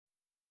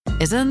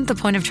Isn't the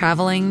point of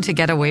traveling to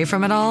get away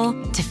from it all?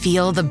 To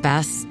feel the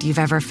best you've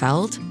ever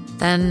felt?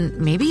 Then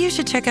maybe you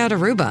should check out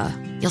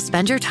Aruba. You'll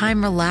spend your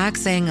time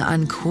relaxing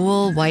on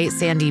cool, white,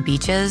 sandy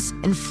beaches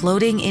and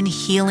floating in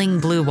healing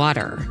blue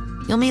water.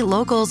 You'll meet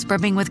locals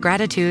brimming with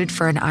gratitude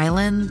for an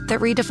island that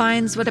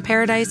redefines what a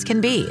paradise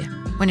can be.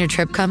 When your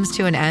trip comes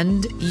to an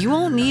end, you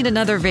won't need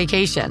another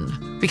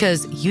vacation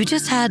because you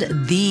just had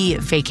the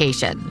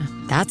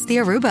vacation. That's the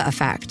Aruba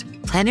effect.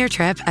 Plan your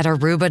trip at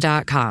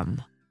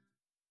aruba.com.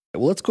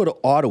 Well, let's go to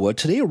Ottawa.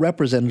 Today,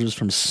 representatives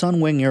from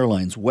Sunwing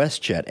Airlines,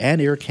 WestJet, and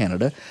Air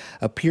Canada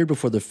appeared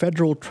before the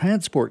Federal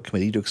Transport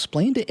Committee to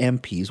explain to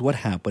MPs what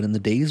happened in the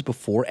days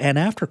before and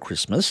after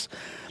Christmas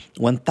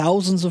when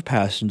thousands of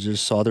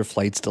passengers saw their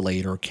flights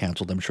delayed or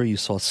canceled. I'm sure you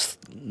saw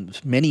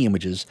many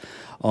images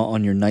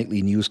on your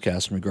nightly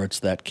newscast in regards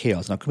to that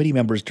chaos. Now, committee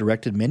members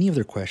directed many of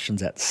their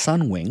questions at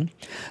Sunwing,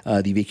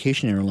 the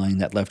vacation airline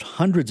that left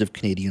hundreds of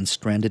Canadians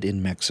stranded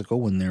in Mexico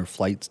when their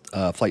flights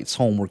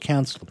home were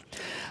canceled.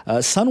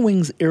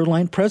 Sunwing's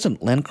airline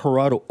president, Len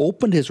Corrado,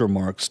 opened his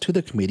remarks to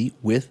the committee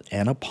with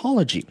an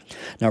apology.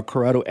 Now,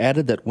 Corrado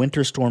added that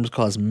winter storms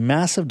caused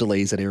massive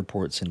delays at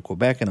airports in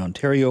Quebec and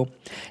Ontario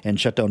and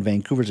shut down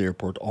Vancouver's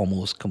airport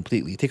almost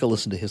completely. Take a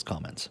listen to his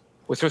comments.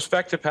 With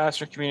respect to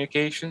passenger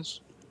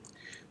communications,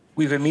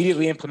 we've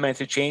immediately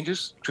implemented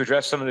changes to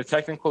address some of the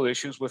technical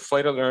issues with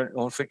flight alert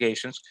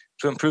notifications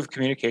to improve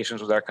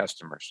communications with our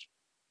customers.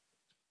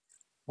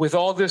 With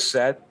all this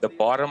said, the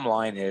bottom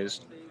line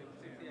is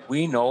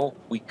we know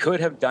we could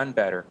have done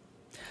better.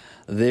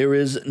 There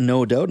is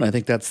no doubt, and I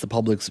think that's the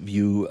public's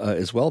view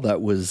as well.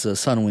 That was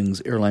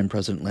Sunwing's airline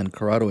president, Len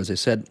Corrado, as I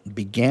said,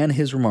 began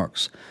his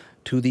remarks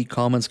to the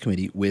Commons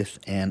Committee with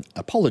an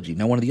apology.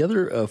 Now, one of the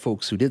other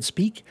folks who did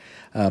speak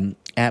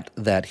at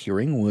that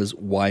hearing was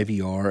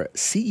YVR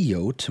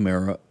CEO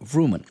Tamara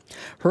Vrooman.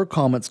 Her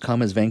comments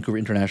come as Vancouver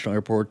International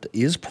Airport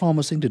is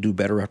promising to do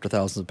better after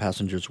thousands of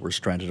passengers were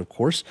stranded, of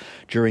course,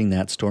 during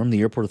that storm. The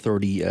airport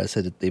authority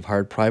said that they've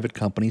hired private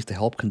companies to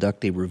help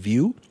conduct a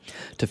review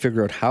to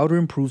figure out how to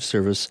improve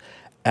service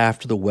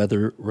after the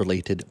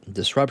weather-related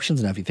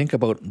disruptions. Now, if you think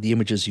about the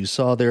images you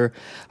saw there,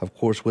 of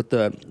course, with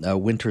the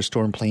winter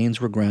storm,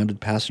 planes were grounded,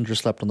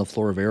 passengers slept on the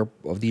floor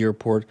of the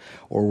airport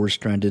or were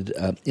stranded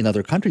in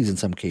other countries in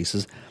some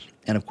cases,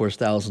 and of course,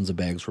 thousands of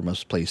bags were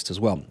misplaced as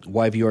well.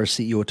 YVR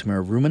CEO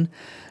Tamara Vrooman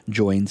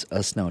joins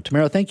us now.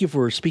 Tamara, thank you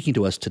for speaking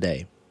to us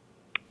today.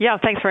 Yeah,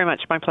 thanks very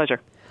much. My pleasure.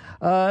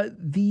 There's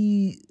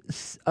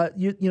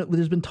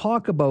been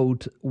talk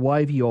about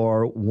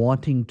YVR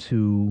wanting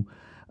to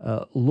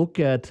look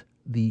at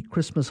the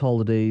Christmas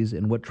holidays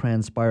and what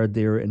transpired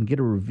there and get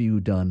a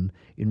review done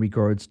in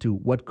regards to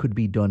what could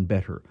be done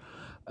better.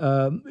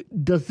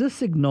 Does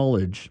this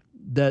acknowledge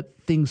that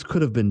things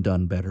could have been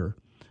done better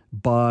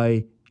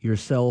by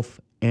yourself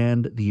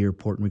and the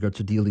airport in regards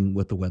to dealing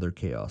with the weather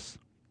chaos?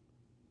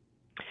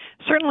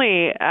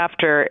 Certainly,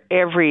 after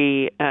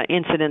every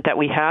incident that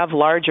we have,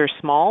 large or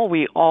small,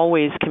 we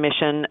always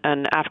commission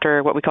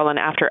what we call an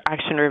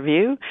after-action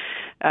review.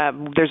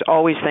 There's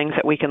always things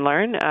that we can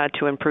learn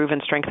to improve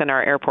and strengthen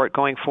our airport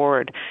going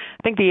forward.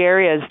 I think the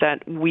areas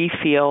that we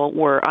feel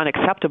were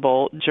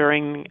unacceptable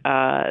during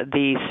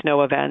the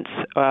snow events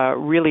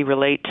really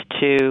relate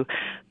to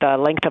the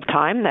length of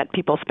time that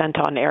people spent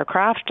on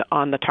aircraft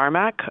on the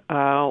tarmac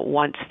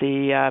once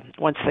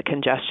the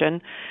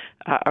congestion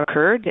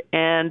occurred,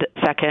 and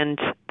second,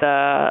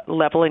 the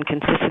level and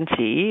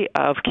consistency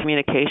of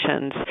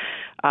communications,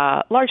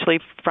 largely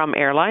from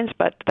airlines,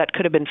 but that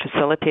could have been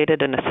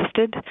facilitated and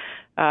assisted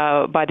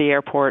by the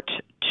airport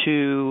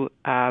to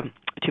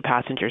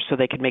passengers so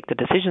they could make the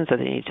decisions that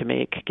they need to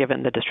make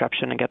given the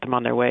disruption and get them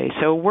on their way.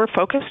 So we're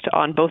focused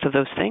on both of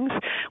those things.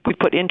 We've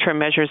put interim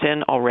measures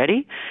in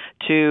already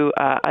to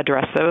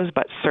address those,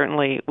 but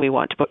certainly we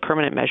want to put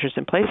permanent measures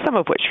in place, some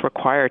of which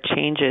require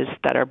changes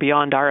that are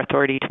beyond our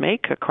authority to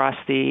make across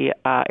the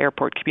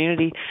airport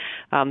community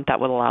that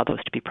will allow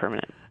those to be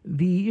permanent.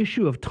 The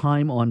issue of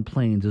time on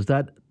planes, is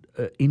that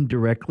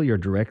indirectly or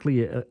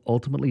directly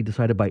ultimately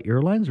decided by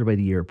airlines or by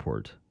the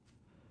airport?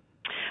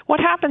 What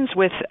happens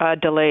with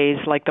delays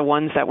like the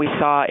ones that we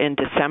saw in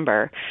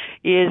December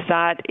is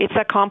that it's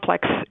a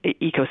complex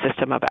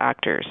ecosystem of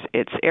actors.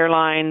 It's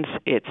airlines,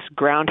 it's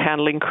ground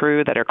handling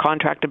crew that are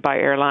contracted by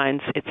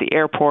airlines, it's the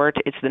airport,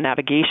 it's the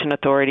navigation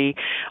authority,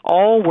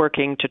 all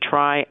working to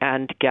try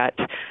and get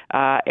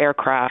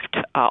aircraft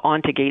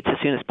onto gates as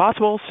soon as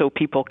possible so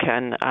people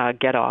can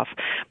get off.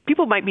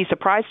 People might be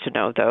surprised to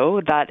know,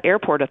 though, that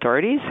airport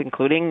authorities,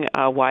 including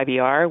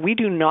YVR, we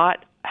do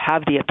not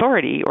have the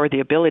authority or the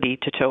ability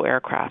to tow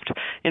aircraft.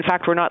 In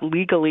fact, we're not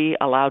legally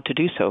allowed to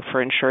do so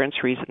for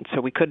insurance reasons,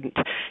 so we couldn't,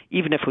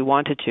 even if we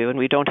wanted to, and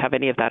we don't have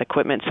any of that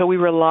equipment. So we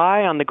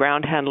rely on the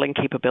ground handling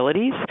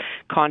capabilities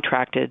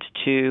contracted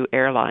to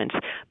airlines.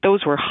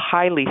 Those were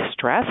highly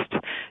stressed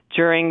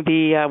during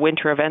the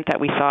winter event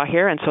that we saw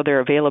here, and so their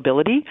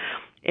availability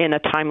in a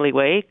timely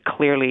way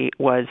clearly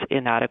was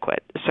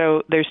inadequate.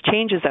 So there's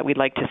changes that we'd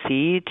like to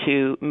see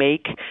to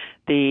make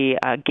the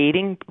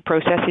gating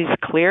processes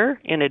clear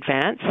in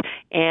advance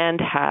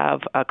and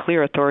have a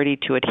clear authority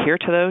to adhere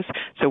to those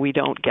so we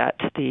don't get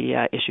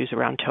the issues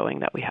around towing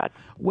that we had.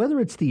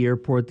 Whether it's the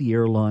airport, the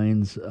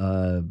airlines,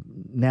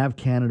 NAV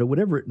Canada,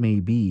 whatever it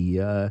may be,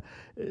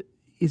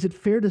 is it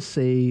fair to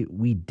say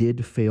we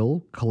did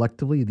fail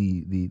collectively,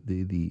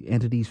 the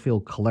entities fail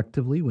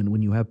collectively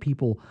when you have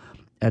people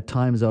at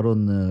times out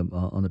on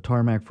the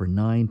tarmac for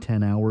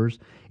 9-10 hours?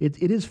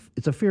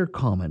 It's a fair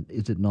comment,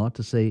 is it not,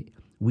 to say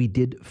we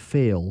did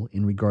fail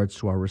in regards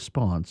to our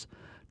response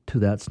to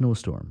that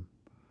snowstorm?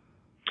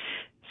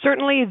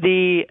 Certainly,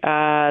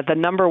 the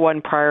number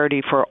one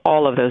priority for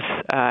all of those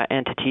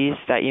entities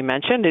that you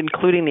mentioned,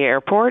 including the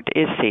airport,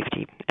 is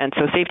safety. And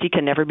so safety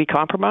can never be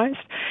compromised.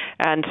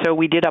 And so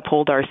we did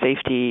uphold our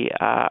safety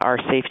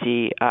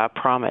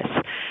promise.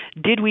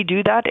 Did we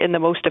do that in the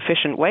most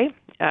efficient way?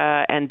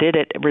 And did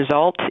it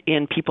result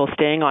in people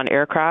staying on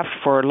aircraft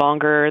for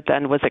longer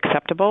than was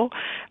acceptable?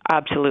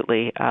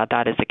 Absolutely,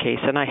 that is the case.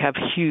 And I have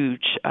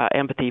huge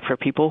empathy for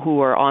people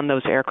who are on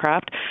those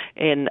aircraft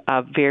in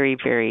very,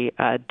 very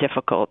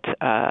difficult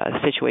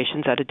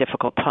situations at a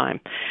difficult time.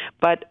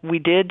 But we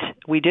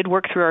did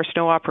work through our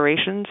snow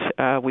operations.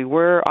 We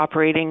were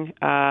operating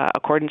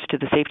accordance to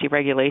the safety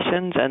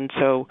regulations, and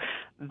so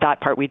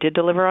that part we did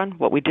deliver on.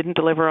 What we didn't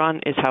deliver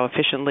on is how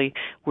efficiently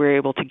we're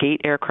able to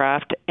gate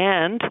aircraft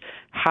and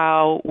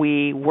how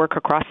we work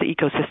across the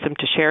ecosystem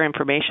to share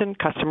information,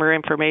 customer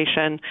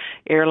information,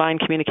 airline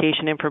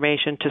communication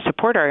information, to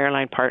support our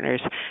airline partners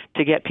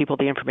to get people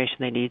the information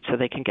they need so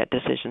they can get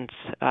decisions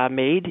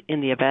made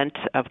in the event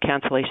of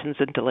cancellations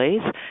and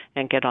delays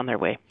and get on their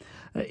way.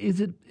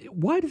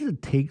 Why does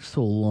it take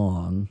so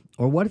long,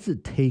 or why does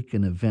it take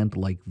an event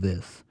like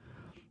this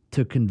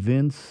to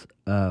convince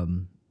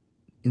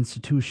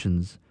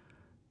institutions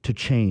to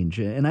change?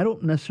 And I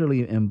don't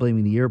necessarily am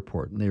blaming the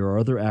airport. There are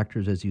other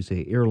actors, as you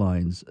say,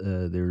 airlines,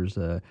 there's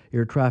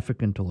air traffic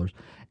controllers.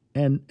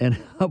 And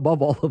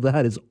above all of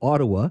that is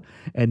Ottawa.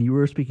 And you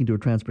were speaking to a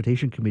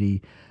transportation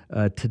committee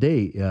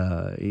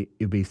today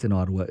based in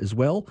Ottawa as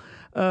well.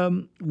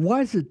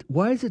 Why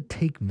does it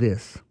take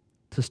this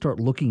to start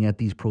looking at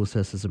these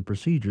processes and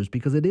procedures?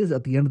 Because it is,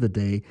 at the end of the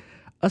day,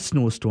 a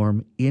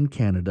snowstorm in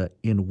Canada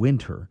in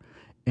winter.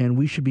 And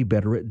we should be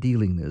better at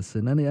dealing this.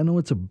 And I know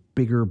it's a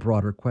bigger,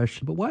 broader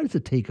question, but why does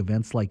it take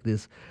events like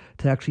this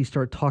to actually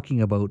start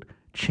talking about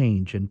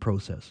change and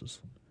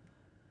processes?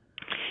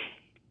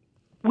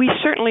 We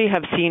certainly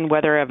have seen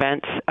weather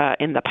events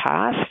in the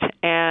past,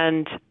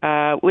 and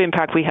in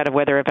fact, we had a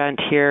weather event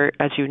here,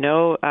 as you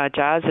know,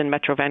 Jazz, in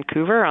Metro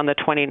Vancouver on the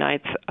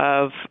 29th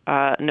of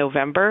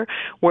November,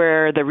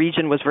 where the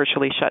region was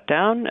virtually shut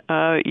down,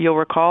 you'll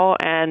recall,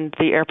 and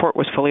the airport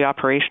was fully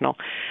operational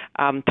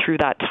through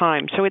that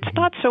time. So it's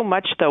not so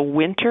much the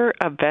winter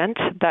event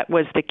that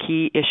was the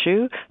key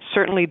issue.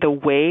 Certainly the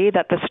way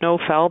that the snow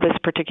fell this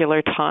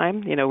particular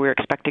time, we were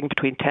expecting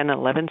between 10 and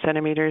 11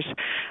 centimeters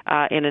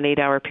in an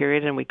 8-hour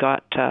period, and we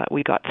got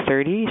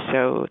 30,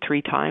 so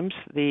 3 times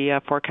the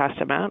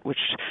forecast amount, which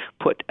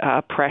put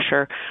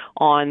pressure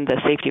on the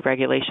safety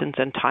regulations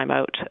and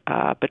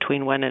timeout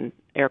between when an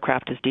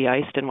aircraft is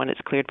de-iced and when it's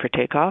cleared for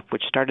takeoff,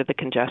 which started the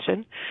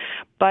congestion.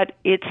 But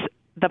it's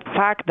the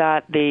fact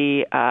that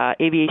the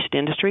aviation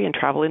industry and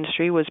travel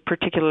industry was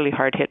particularly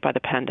hard hit by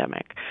the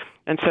pandemic.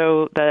 And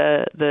so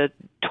the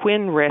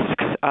twin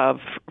risks of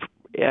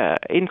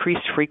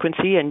increased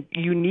frequency and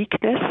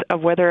uniqueness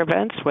of weather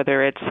events,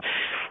 whether it's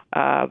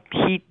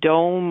heat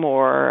dome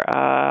or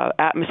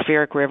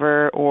atmospheric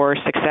river or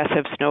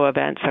successive snow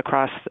events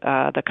across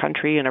the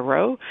country in a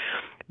row,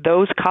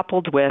 those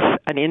coupled with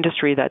an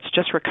industry that's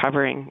just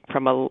recovering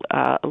from a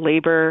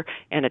labor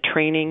and a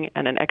training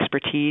and an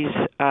expertise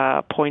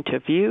point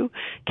of view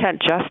can't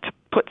just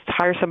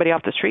hire somebody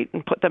off the street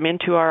and put them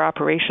into our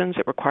operations.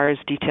 It requires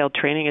detailed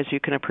training, as you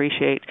can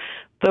appreciate.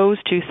 Those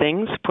two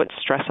things put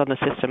stress on the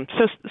system.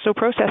 So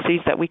processes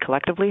that we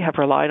collectively have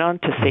relied on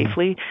to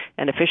safely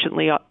and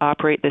efficiently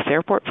operate this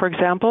airport, for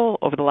example,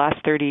 over the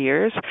last 30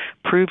 years,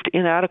 proved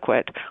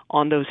inadequate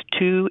on those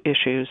two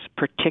issues,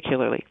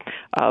 particularly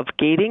of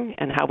gating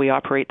and how we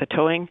operate the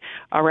towing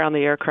around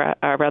the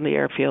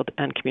airfield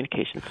and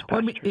communications. Well,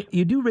 I mean,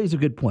 you do raise a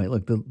good point.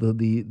 Look,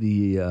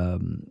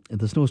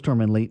 the snowstorm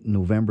in late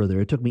November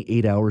there, it took me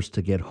 8 hours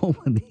to get home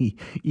on the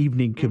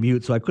evening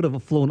commute, so I could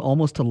have flown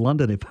almost to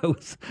London if I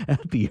was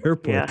at the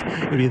airport,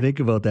 if you think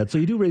about that. So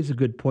you do raise a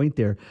good point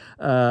there.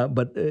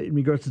 But in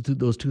regards to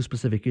those two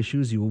specific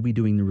issues, you will be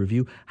doing the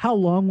review. How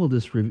long will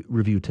this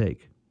review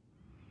take?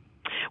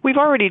 We've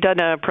already done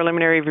a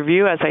preliminary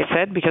review, as I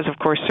said, because of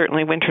course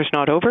certainly winter's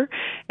not over,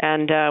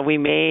 and we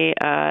may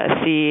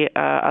see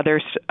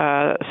other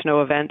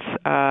snow events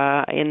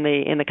in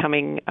the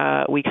coming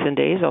weeks and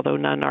days, although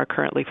none are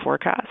currently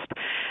forecast.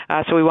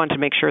 So we want to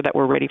make sure that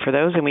we're ready for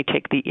those, and we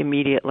take the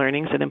immediate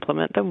learnings and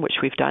implement them, which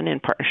we've done in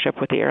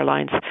partnership with the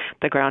airlines,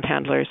 the ground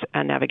handlers,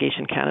 and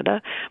Navigation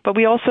Canada. But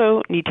we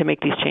also need to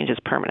make these changes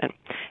permanent.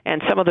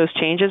 And some of those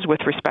changes with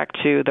respect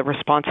to the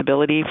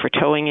responsibility for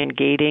towing and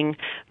gating,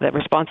 the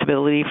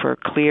responsibility for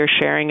clear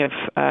sharing of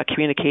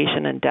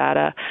communication and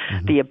data,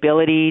 the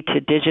ability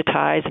to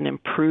digitize and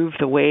improve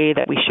the way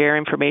that we share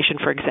information,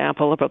 for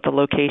example, about the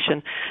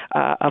location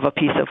of a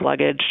piece of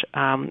luggage,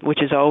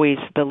 which is always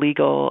the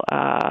legal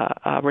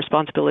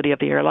responsibility of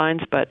the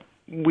airlines, but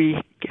we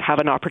have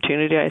an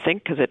opportunity, I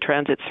think, because it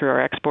transits through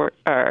our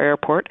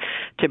airport,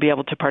 to be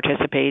able to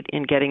participate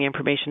in getting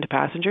information to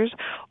passengers.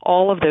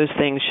 All of those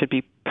things should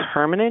be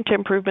permanent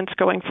improvements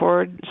going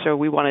forward, so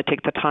we want to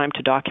take the time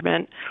to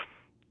document,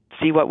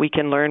 see what we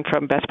can learn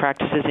from best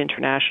practices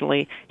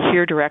internationally,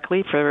 hear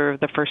directly for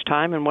the first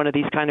time in one of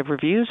these kind of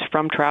reviews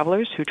from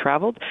travelers who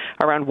traveled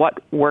around what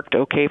worked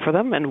okay for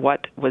them and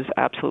what was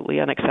absolutely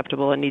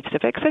unacceptable and needs to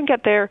fix, and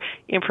get their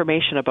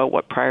information about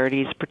what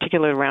priorities,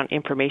 particularly around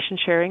information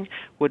sharing,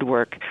 would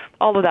work.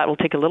 All of that will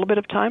take a little bit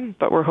of time,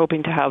 but we're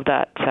hoping to have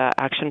that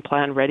action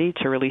plan ready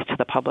to release to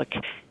the public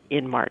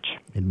in March.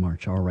 In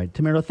March, all right.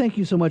 Tamara, thank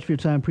you so much for your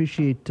time.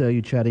 Appreciate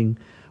you chatting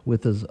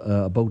with us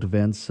about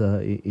events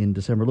in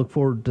December. Look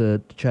forward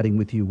to chatting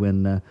with you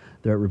when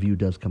that review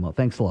does come out.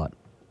 Thanks a lot.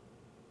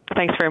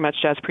 Thanks very much,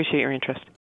 Jazz. Appreciate your interest.